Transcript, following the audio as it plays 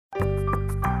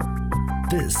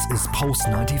This is Pulse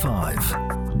 95.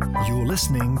 You're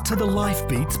listening to the Life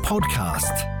Beats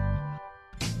podcast.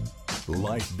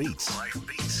 Life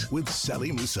Beats with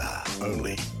Sally Musa,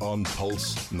 only on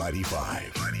Pulse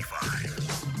 95.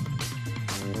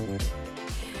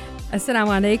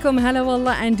 Assalamu alaikum, hello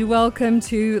wallah, and welcome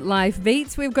to Life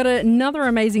Beats. We've got another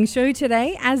amazing show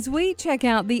today as we check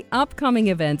out the upcoming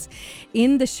events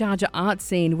in the Sharjah art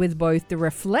scene with both the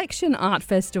Reflection Art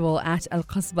Festival at Al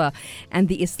Qasbah and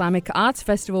the Islamic Arts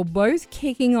Festival both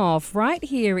kicking off right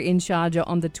here in Sharjah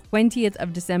on the 20th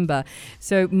of December.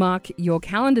 So mark your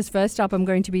calendars. First up, I'm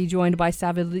going to be joined by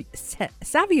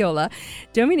Saviola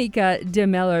Dominica De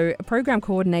Mello, Program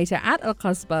Coordinator at Al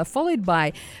Qasbah, followed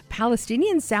by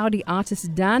Palestinian Saudi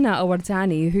artist Dana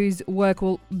Awartani, whose work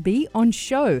will be on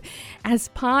show as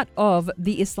part of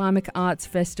the Islamic Arts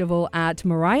Festival at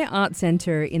Mariah Art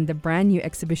Center in the brand new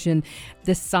exhibition,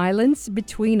 The Silence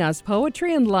Between Us,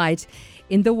 Poetry and Light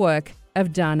in the work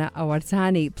of Dana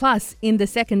Awartani. Plus, in the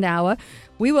second hour,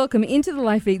 we welcome into the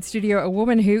Life Beat studio a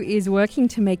woman who is working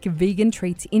to make vegan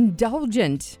treats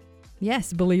indulgent.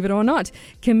 Yes, believe it or not.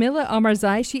 Camilla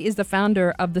Omarzai, she is the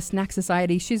founder of the Snack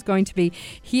Society. She's going to be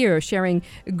here sharing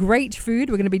great food.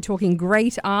 We're going to be talking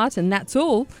great art, and that's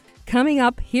all coming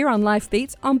up here on Life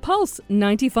Beats on Pulse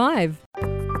 95.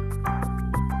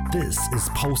 This is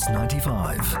Pulse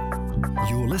 95.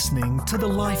 You're listening to the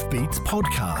Life Beats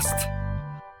podcast.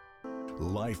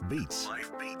 Life Beats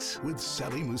with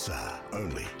Sally Musa,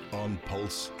 only on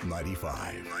Pulse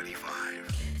 95.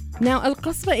 Now, Al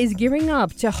Qasbah is gearing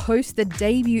up to host the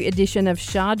debut edition of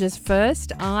Sharjah's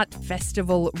first art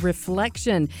festival,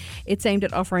 Reflection. It's aimed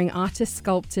at offering artists,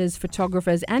 sculptors,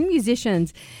 photographers and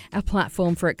musicians a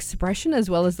platform for expression, as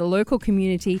well as the local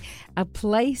community a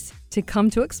place to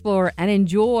come to explore and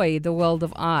enjoy the world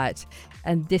of art.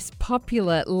 And this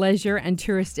popular leisure and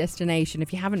tourist destination,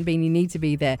 if you haven't been, you need to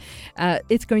be there.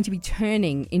 It's going to be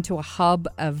turning into a hub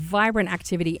of vibrant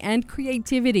activity and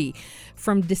creativity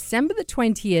from December the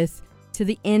 20th to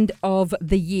the end of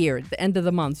the year, the end of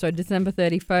the month, so December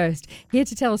 31st. Here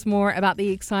to tell us more about the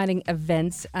exciting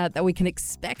events that we can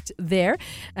expect there,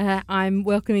 I'm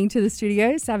welcoming to the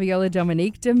studio Saviola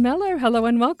Dominique De Mello. Hello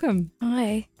and welcome.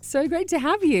 Hi. So great to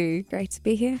have you. Great to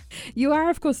be here. You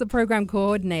are, of course, the program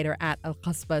coordinator at Al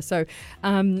Qasbah. So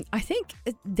I think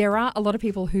there are a lot of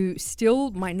people who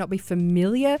still might not be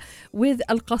familiar with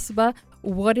Al Qasbah,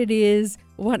 what it is,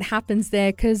 what happens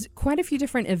there, because quite a few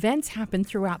different events happen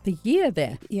throughout the year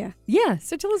there. Yeah. Yeah.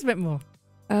 So tell us a bit more.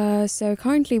 So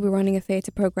currently we're running a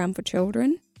theatre program for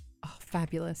children. Oh,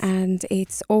 fabulous. And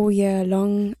it's all year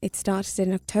long. It started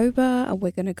in October and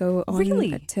we're going to go on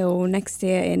until next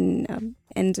year in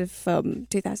end of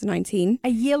 2019. A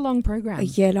year-long program. A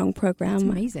year-long program. That's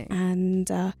amazing.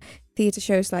 And theatre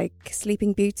shows like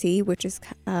Sleeping Beauty, which is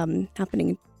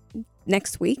happening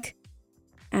next week.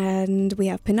 And we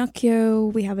have Pinocchio.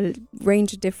 We have a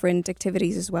range of different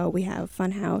activities as well. We have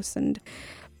Funhouse and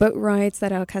boat rides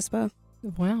that are Qasbah.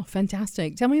 Wow,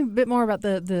 fantastic. Tell me a bit more about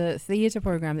the theatre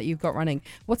program that you've got running.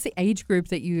 What's the age group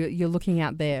that you're looking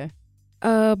at there?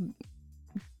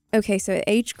 Okay, so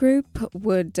age group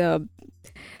would...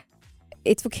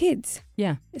 it's for kids.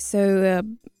 Yeah. So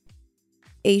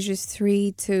ages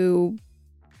 3 to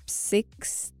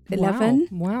 6, 11.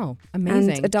 Wow,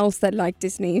 amazing. And adults that like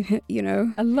Disney, you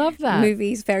know. I love that.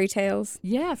 Movies, fairy tales.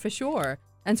 Yeah, for sure.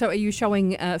 And so are you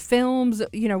showing films?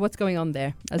 You know, what's going on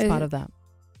there as part of that?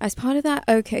 As part of that,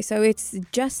 okay, so it's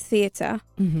just theatre.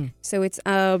 Mm-hmm. So it's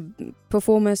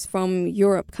performers from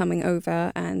Europe coming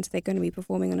over and they're going to be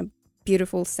performing on a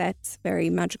beautiful set, very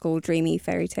magical, dreamy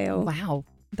fairy tale. Wow,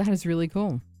 that is really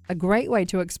cool. A great way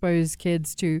to expose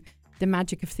kids to the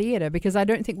magic of theatre, because I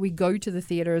don't think we go to the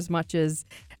theatre as much as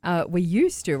we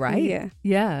used to, right? Yeah.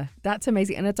 Yeah, that's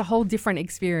amazing. And it's a whole different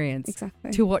experience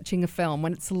to watching a film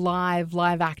when it's live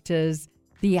actors,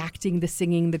 the acting, the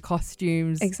singing, the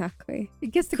costumes. Exactly. It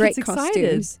gets the Great kids excited.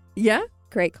 Costumes. Yeah?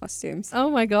 Great costumes.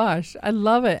 Oh my gosh, I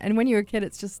love it. And when you're a kid,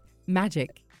 it's just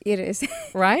magic. It is.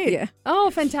 Right? Yeah. Oh,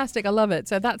 fantastic. I love it.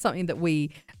 So that's something that we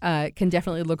can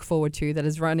definitely look forward to that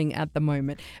is running at the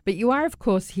moment. But you are, of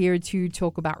course, here to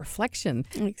talk about Reflection.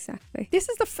 Exactly. This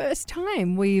is the first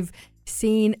time we've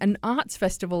seen an arts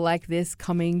festival like this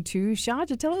coming to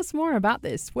Sharjah. Tell us more about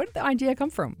this. Where did the idea come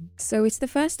from? So it's the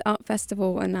first art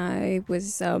festival and I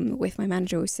was with my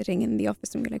manager, was sitting in the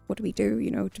office and we were like, what do we do, you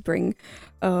know, to bring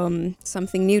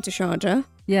something new to Sharjah?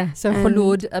 Yeah, so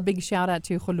Khulud, a big shout out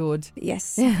to Khulud.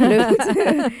 Yes,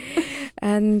 Khulud.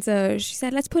 And she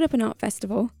said, let's put up an art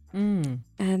festival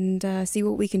and see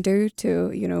what we can do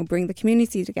to, you know, bring the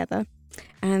community together.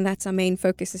 And that's our main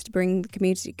focus, is to bring the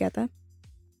community together.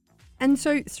 And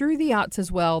so through the arts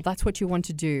as well, that's what you want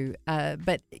to do.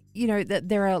 But, you know,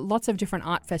 there are lots of different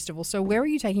art festivals. So where are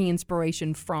you taking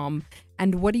inspiration from?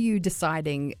 And what are you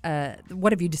deciding,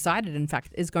 what have you decided, in fact,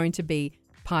 is going to be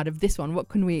part of this one? What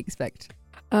can we expect?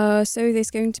 So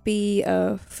there's going to be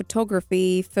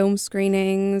photography, film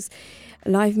screenings,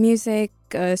 live music,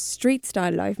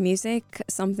 street-style live music,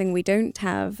 something we don't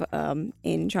have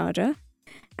in Sharjah.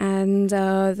 And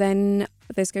then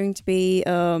there's going to be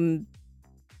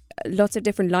lots of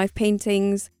different live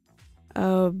paintings,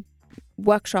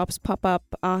 workshops, pop-up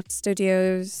art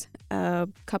studios, a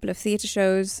couple of theatre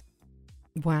shows.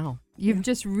 Wow. You've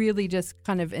just really just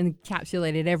kind of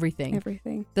encapsulated everything.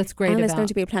 Everything. That's great. And there's going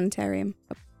to be a planetarium.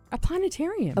 A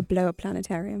planetarium? A blow-up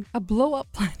planetarium. A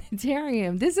blow-up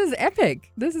planetarium. This is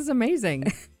epic. This is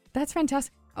amazing. That's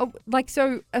fantastic. Oh, like,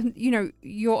 so, you know,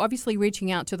 you're obviously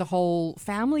reaching out to the whole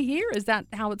family here. Is that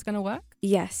how it's going to work?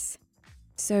 Yes.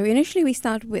 So initially we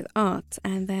started with art,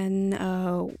 and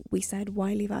then we said,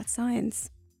 why leave out science?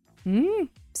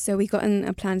 So we got in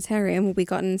a planetarium. We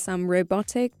got in some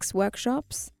robotics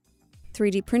workshops,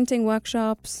 3D printing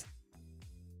workshops,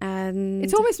 and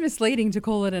it's almost misleading to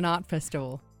call it an art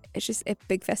festival. It's just a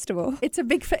big festival. It's a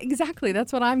big, exactly.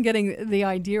 That's what I'm getting the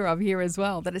idea of here as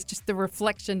well, that it's just the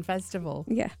Reflection Festival.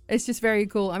 Yeah. It's just very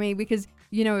cool. I mean, because,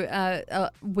 you know,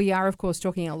 we are, of course,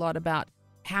 talking a lot about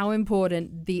how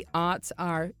important the arts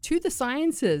are to the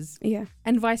sciences. Yeah.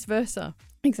 And vice versa.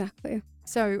 Exactly.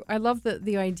 So I love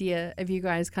the idea of you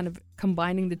guys kind of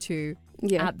combining the two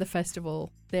at the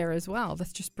festival there as well.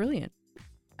 That's just brilliant.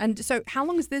 And so how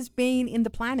long has this been in the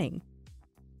planning?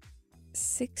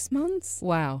 6 months.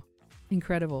 Wow.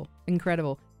 Incredible.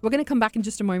 Incredible. We're going to come back in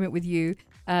just a moment with you,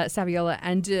 Saviola,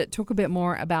 and talk a bit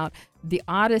more about the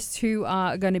artists who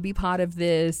are going to be part of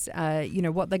this, you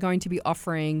know, what they're going to be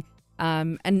offering,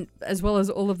 and as well as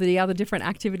all of the other different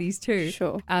activities too.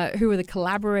 Sure. Who are the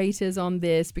collaborators on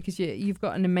this? Because you've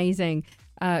got an amazing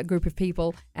group of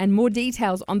people, and more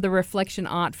details on the Reflection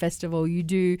Art Festival. You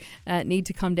do need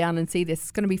to come down and see this.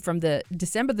 It's going to be from the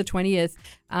December the 20th.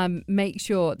 Make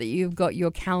sure that you've got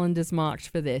your calendars marked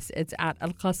for this. It's at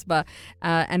Al Qasbah,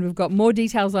 and we've got more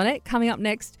details on it coming up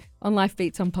next on Life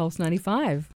Beats on Pulse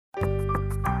 95.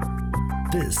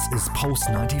 This is Pulse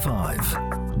 95.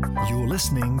 You're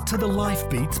listening to the Life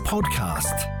Beats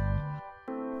podcast.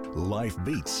 Life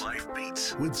Beats. Life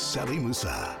Beats with Sally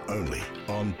Musa. Only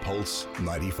on Pulse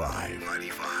 95.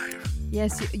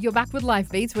 Yes, you're back with Life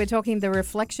Beats. We're talking the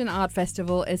Reflection Art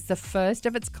Festival. It's the first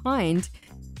of its kind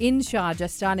in Sharjah,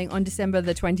 starting on December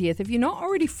the 20th. If you're not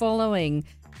already following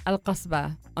Al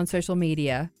Qasbah on social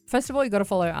media, first of all, you got to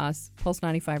follow us, Pulse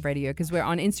 95 Radio, because we're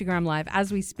on Instagram Live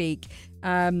as we speak.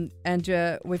 And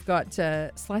we've got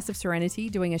Slice of Serenity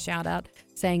doing a shout out,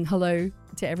 saying hello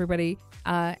to everybody,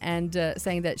 and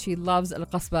saying that she loves Al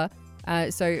Qasbah.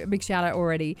 So a big shout out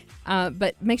already.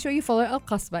 But make sure you follow Al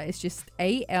Qasbah. It's just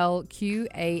ALQASBA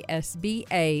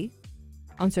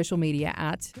on social media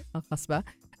at Al Qasbah.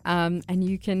 And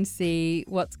you can see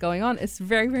what's going on. It's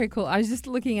very, very cool. I was just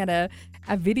looking at a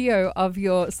video of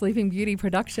your Sleeping Beauty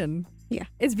production. Yeah.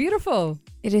 It's beautiful.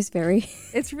 It is very.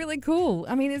 It's really cool.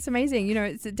 I mean, it's amazing. You know,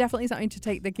 it's definitely something to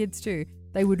take the kids to.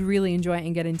 They would really enjoy it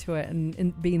and get into it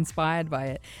and be inspired by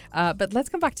it. But let's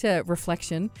come back to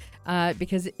Reflection,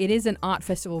 because it is an art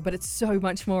festival, but it's so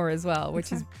much more as well,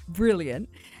 which is brilliant.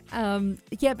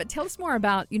 But tell us more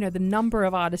about, you know, the number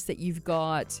of artists that you've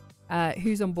got,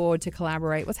 who's on board to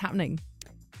collaborate, what's happening?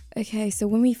 Okay, so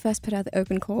when we first put out the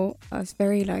open call, I was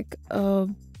very like,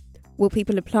 will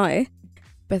people apply?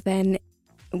 But then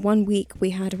 1 week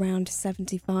we had around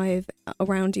 75,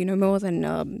 more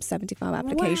than 75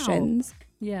 applications. Wow.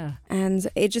 Yeah. And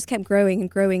it just kept growing and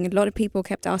growing. A lot of people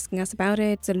kept asking us about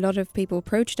it. A lot of people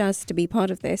approached us to be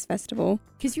part of this festival.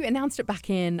 Because you announced it back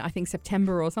in, I think,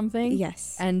 September or something.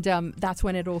 Yes. And that's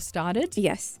when it all started?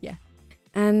 Yes. Yeah.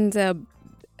 And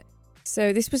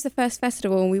so this was the first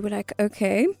festival, and we were like,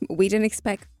 okay, we didn't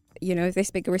expect, this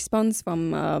big a response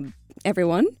from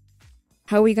everyone.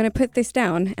 How are we going to put this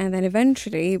down? And then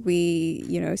eventually we,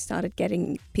 started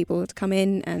getting people to come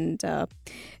in and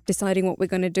deciding what we're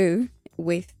going to do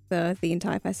with the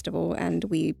entire festival. And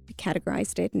we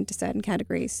categorized it into certain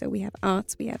categories. So we have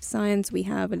arts, we have science, we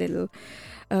have a little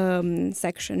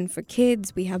section for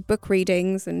kids, we have book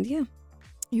readings, and yeah.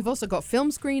 You've also got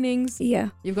film screenings.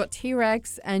 Yeah. You've got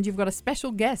T-Rex, and you've got a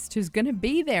special guest who's going to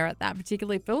be there at that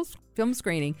particular film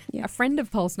screening. Yeah. A friend of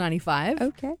Pulse 95.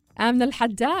 Okay. Amna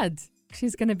Al-Haddad.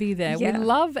 She's going to be there. Yeah. We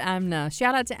love Amna.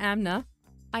 Shout out to Amna.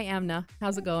 Hi, Amna.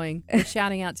 How's it going? We're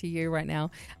shouting out to you right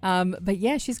now. But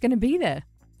yeah, she's going to be there.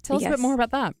 Tell us a bit more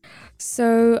about that.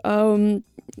 So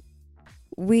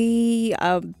we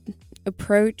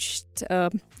approached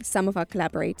some of our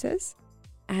collaborators,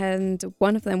 and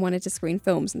one of them wanted to screen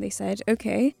films, and they said,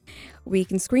 okay, we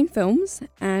can screen films,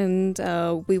 and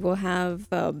we will have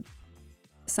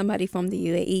somebody from the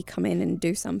UAE come in and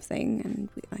do something. And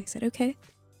I said, okay,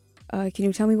 can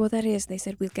you tell me what that is? They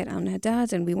said, we'll get Amna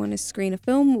Haddad and we want to screen a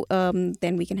film,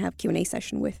 then we can have Q&A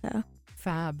session with her.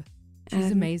 Fab.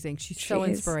 She's amazing. She's so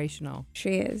inspirational.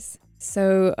 She is.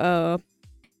 So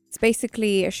it's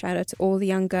basically a shout out to all the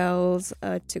young girls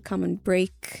to come and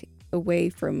break away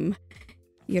from,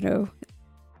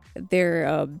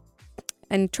 their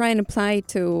and try and apply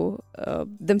to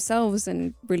themselves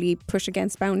and really push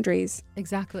against boundaries.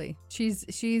 Exactly.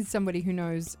 She's somebody who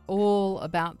knows all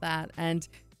about that. And,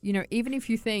 even if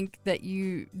you think that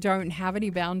you don't have any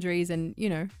boundaries and,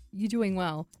 you're doing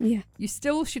well, you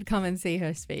still should come and see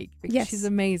her speak because she's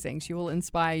amazing. She will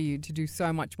inspire you to do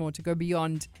so much more, to go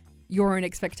beyond your own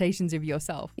expectations of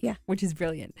yourself, which is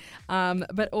brilliant.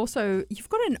 But also, you've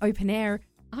got an open air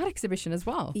art exhibition as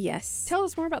well. Yes. Tell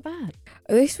us more about that.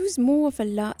 This was more of a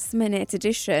last minute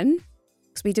addition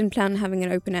because we didn't plan on having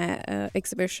an open air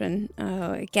exhibition.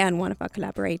 Again, one of our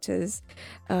collaborators,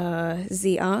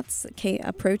 Z Arts,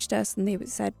 approached us and they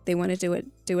said they want to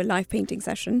do a live painting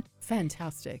session.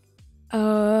 Fantastic.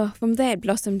 From there, it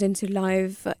blossomed into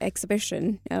live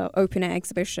exhibition, open air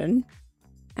exhibition.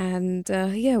 And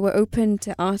we're open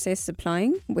to artists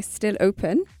applying. We're still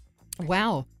open.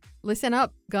 Wow. Listen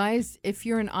up, guys. If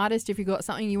you're an artist, if you've got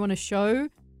something you want to show,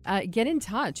 get in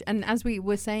touch. And as we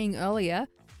were saying earlier,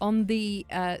 on the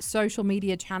social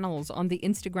media channels, on the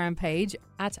Instagram page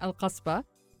at Al Qasba,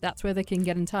 that's where they can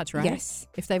get in touch, right? Yes.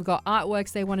 If they've got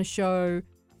artworks they want to show,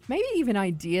 maybe even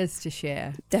ideas to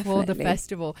share for the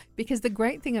festival. Because the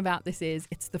great thing about this is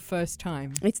it's the first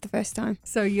time. It's the first time.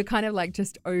 So you're kind of like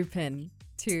just open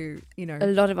to, a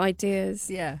lot of ideas.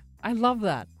 Yeah. I love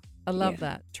that. I love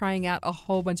that. Trying out a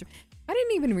whole bunch of... I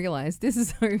didn't even realize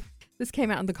this came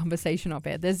out in the conversation up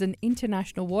here. There's an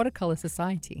International Watercolor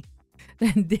Society.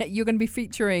 You're going to be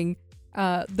featuring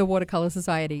the Watercolor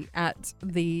Society at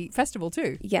the festival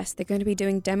too. Yes, they're going to be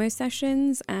doing demo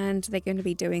sessions and they're going to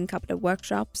be doing a couple of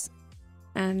workshops.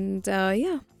 And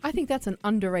I think that's an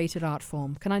underrated art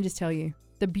form. Can I just tell you?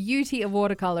 The beauty of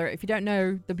watercolor, if you don't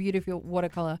know the beauty of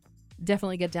watercolor,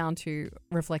 definitely get down to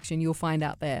Reflection. You'll find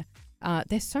out there.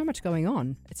 There's so much going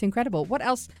on. It's incredible. What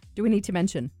else do we need to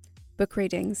mention? Book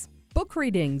readings. Book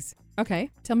readings. Okay,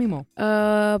 tell me more.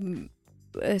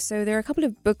 So there are a couple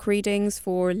of book readings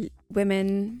for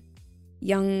women,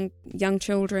 young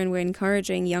children. We're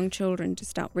encouraging young children to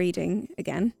start reading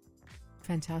again.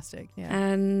 Fantastic. Yeah.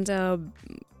 And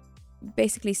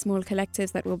basically small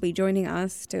collectives that will be joining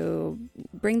us to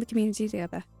bring the community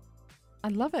together. I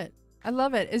love it.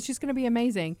 It's just going to be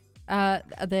amazing. Are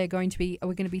we going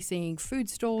to be seeing food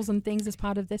stalls and things as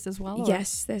part of this as well? Or?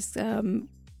 Yes, there's a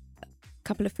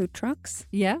couple of food trucks.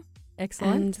 Yeah,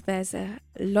 excellent. And there's a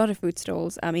lot of food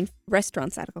stalls.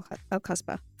 Restaurants at Al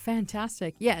Qasba.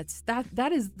 Fantastic. Yeah,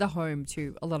 that is the home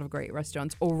to a lot of great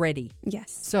restaurants already.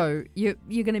 Yes. So you're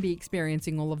going to be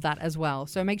experiencing all of that as well.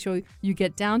 So make sure you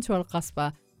get down to Al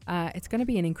Qasba. It's going to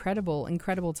be an incredible,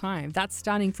 incredible time. That's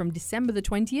starting from December the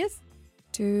 20th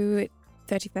to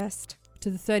 31st. To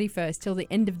the 31st, till the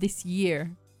end of this year.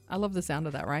 I love the sound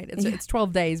of that, right? It's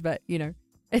 12 days, but,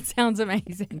 it sounds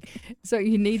amazing. So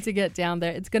you need to get down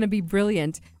there. It's going to be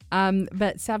brilliant.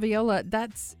 But Saviola,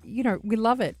 that's, we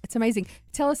love it. It's amazing.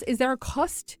 Tell us, is there a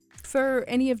cost for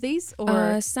any of these?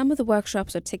 Or some of the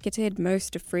workshops are ticketed,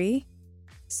 most are free.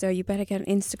 So you better get on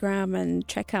Instagram and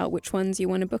check out which ones you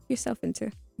want to book yourself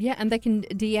into. Yeah, and they can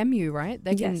DM you, right?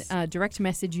 They can direct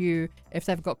message you. If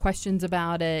they've got questions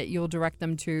about it, you'll direct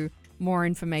them to more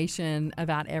information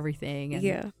about everything.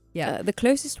 And the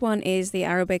closest one is the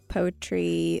Arabic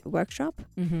Poetry Workshop.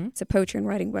 Mm-hmm. It's a poetry and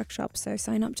writing workshop, so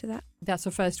sign up to that. That's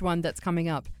the first one that's coming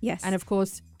up. Yes. And of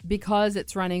course, because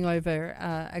it's running over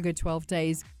a good 12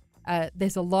 days,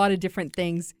 there's a lot of different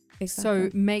things. Exactly.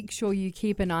 So make sure you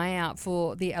keep an eye out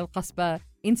for the Al Qasba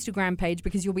Instagram page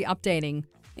because you'll be updating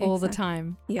all the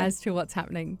time as to what's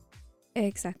happening.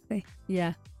 Exactly.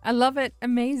 Yeah. I love it.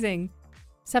 Amazing.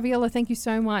 Saviola, thank you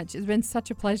so much. It's been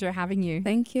such a pleasure having you.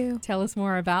 Thank you. Tell us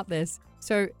more about this.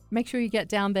 So make sure you get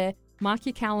down there. Mark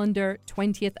your calendar,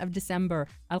 20th of December.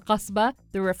 Al Qasba,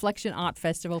 the Reflection Art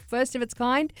Festival. First of its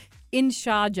kind in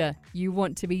Sharjah. You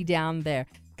want to be down there.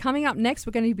 Coming up next,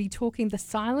 we're going to be talking The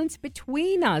Silence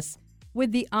Between Us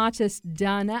with the artist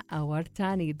Dana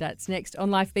Awartani. That's next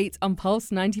on Life Beats on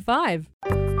Pulse 95.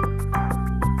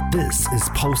 This is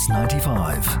Pulse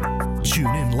 95.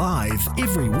 Tune in live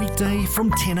every weekday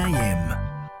from 10 a.m.